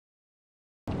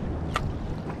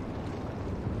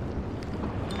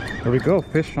There we go,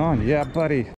 fish on. Yeah,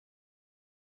 buddy.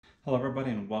 Hello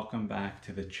everybody and welcome back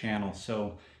to the channel.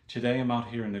 So today I'm out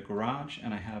here in the garage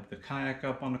and I have the kayak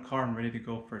up on the car and ready to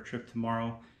go for a trip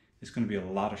tomorrow. It's going to be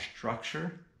a lot of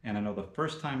structure, and I know the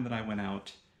first time that I went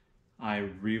out I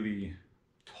really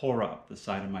tore up the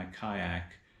side of my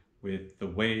kayak with the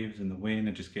waves and the wind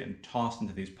and just getting tossed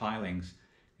into these pilings,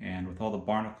 and with all the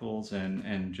barnacles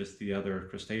and just the other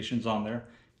crustaceans on there,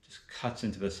 it just cuts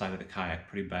into the side of the kayak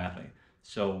pretty badly.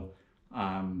 So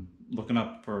I'm looking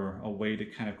up for a way to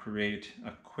kind of create a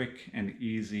quick and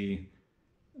easy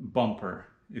bumper,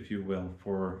 if you will,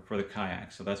 for the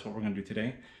kayak. So that's what we're going to do today.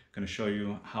 I'm going to show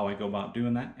you how I go about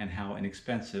doing that and how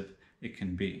inexpensive it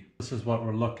can be. This is what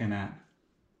we're looking at.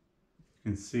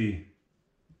 You can see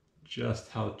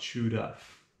just how chewed up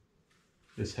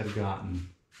this had gotten.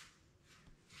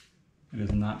 It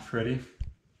is not pretty,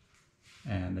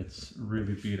 and it's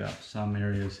really beat up. Some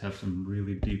areas have some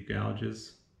really deep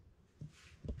gouges.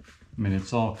 I mean,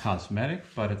 it's all cosmetic,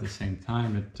 but at the same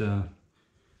time,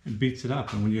 it beats it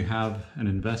up. And when you have an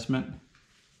investment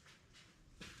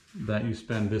that you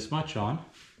spend this much on,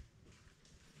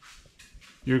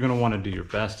 you're going to want to do your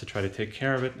best to try to take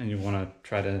care of it, and you want to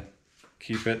try to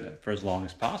keep it for as long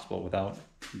as possible without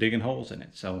digging holes in it.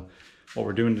 So what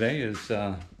we're doing today is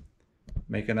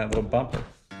making that little bumper.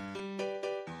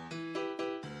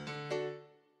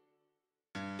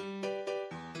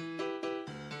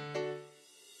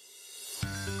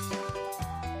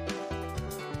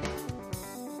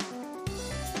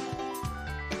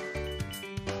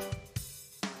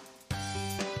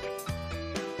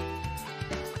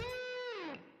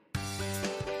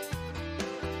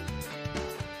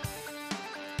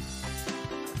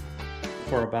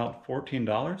 For about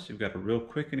 $14, you've got a real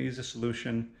quick and easy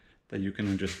solution that you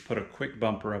can just put a quick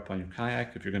bumper up on your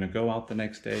kayak if you're going to go out the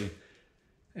next day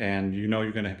and you know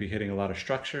you're going to be hitting a lot of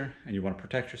structure and you want to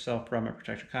protect yourself from it,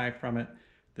 protect your kayak from it.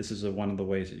 This is one of the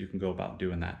ways that you can go about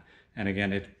doing that. And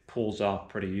again, it pulls off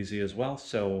pretty easy as well,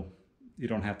 so you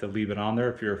don't have to leave it on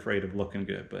there if you're afraid of looking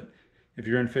good. But if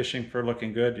you're in fishing for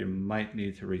looking good, you might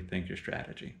need to rethink your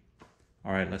strategy.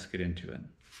 All right, let's get into it.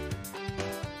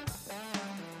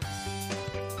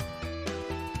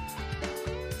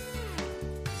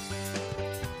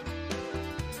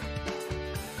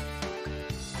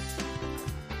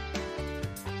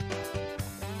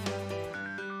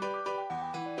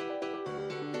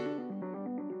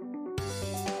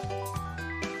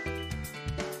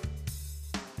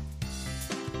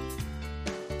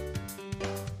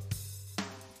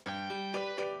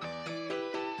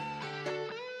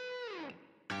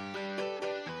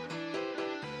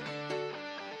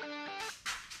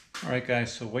 Alright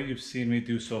guys, so what you've seen me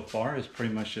do so far is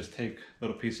pretty much just take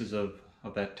little pieces of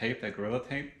that tape, that Gorilla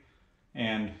Tape,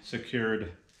 and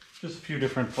secured just a few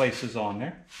different places on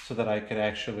there so that I could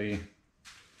actually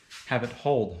have it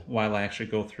hold while I actually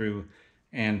go through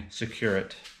and secure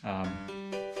it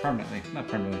permanently. Not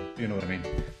permanently, you know what I mean.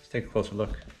 Let's take a closer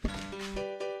look.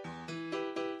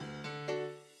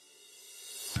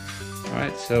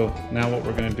 Alright, so now what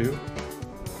we're going to do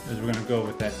is we're going to go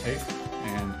with that tape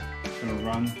and going to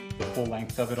run the full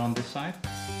length of it on this side,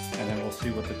 and then we'll see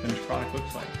what the finished product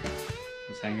looks like.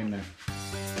 Let's hang in there.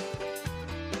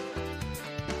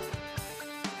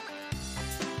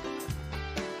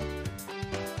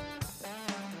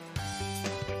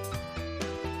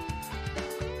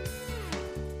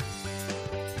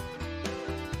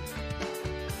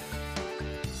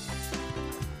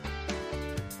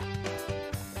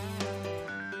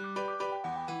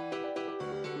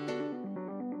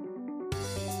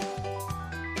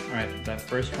 Alright, that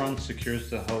first run secures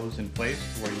the hose in place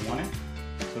to where you want it.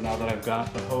 So now that I've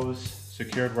got the hose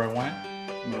secured where I want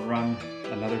it, I'm going to run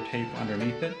another tape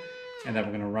underneath it, and then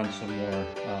we're going to run some more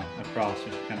across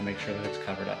just to kind of make sure that it's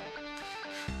covered up.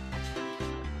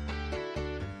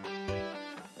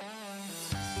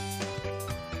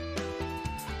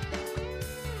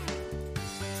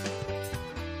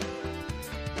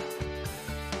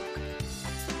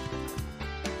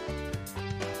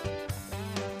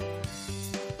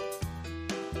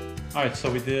 Alright,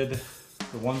 so we did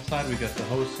the one side, we got the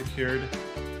hose secured,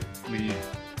 we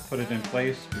put it in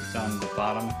place, we've done the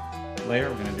bottom layer,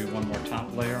 we're going to do one more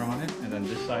top layer on it, and then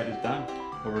this side is done.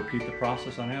 We'll repeat the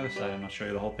process on the other side, and I'll show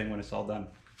you the whole thing when it's all done.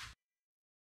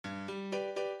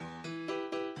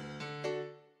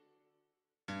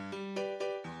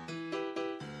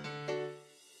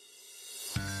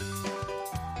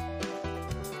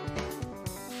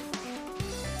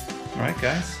 Alright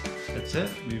guys, that's it.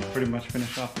 We've pretty much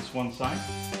finished off this one side.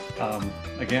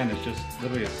 Again, it's just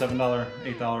literally a $7,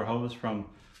 $8 hose from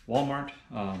Walmart.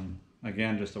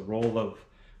 Again, just a roll of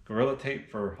Gorilla Tape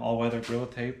for all-weather Gorilla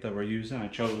Tape that we're using. I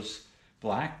chose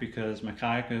black because my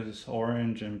kayak is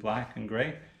orange and black and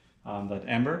gray, that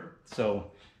ember.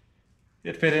 So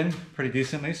it fit in pretty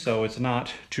decently, so it's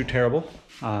not too terrible.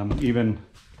 Even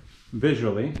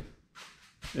visually,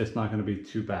 it's not going to be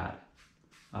too bad.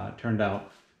 Turned out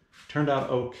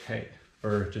okay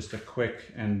for just a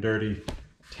quick and dirty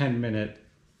 10-minute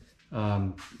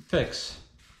fix,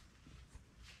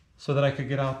 so that I could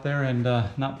get out there and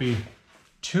not be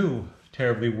too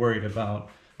terribly worried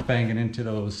about banging into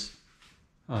those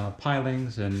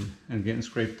pilings and getting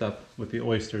scraped up with the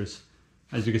oysters.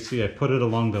 As you can see, I put it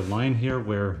along the line here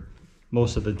where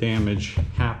most of the damage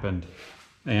happened.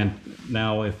 And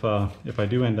now if I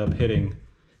do end up hitting,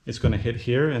 it's going to hit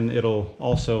here, and it'll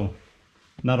also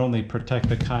not only protect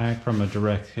the kayak from a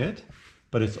direct hit,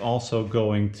 but it's also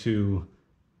going to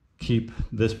keep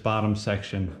this bottom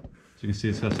section. So you can see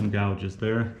it's got some gouges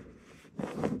there.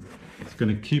 It's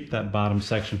going to keep that bottom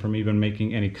section from even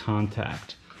making any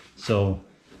contact. So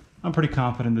I'm pretty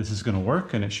confident this is going to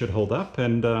work and it should hold up,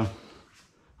 and I'll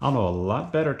know a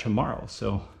lot better tomorrow.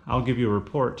 So I'll give you a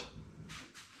report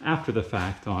after the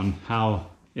fact on how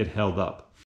it held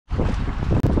up.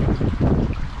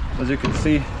 As you can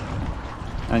see,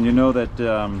 and you know that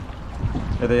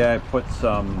today I put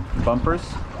some bumpers,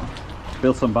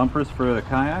 built some bumpers for the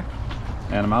kayak,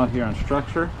 and I'm out here on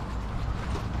structure,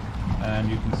 and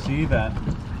you can see that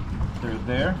they're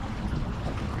there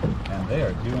and they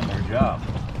are doing their job,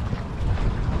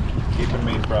 keeping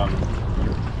me from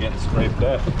getting scraped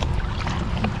up.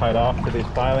 I'm tied off to these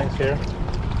pilings here,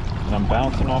 and I'm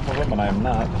bouncing off of them, and I'm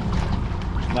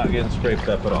not getting scraped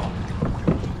up at all.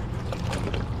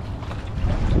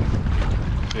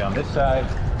 See, on this side,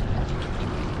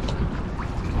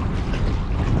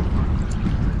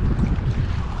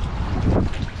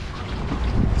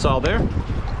 it's all there,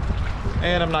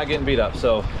 and I'm not getting beat up,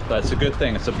 so that's a good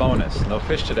thing. It's a bonus. No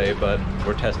fish today, but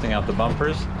we're testing out the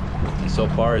bumpers, and so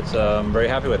far it's I'm very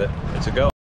happy with it. It's a go.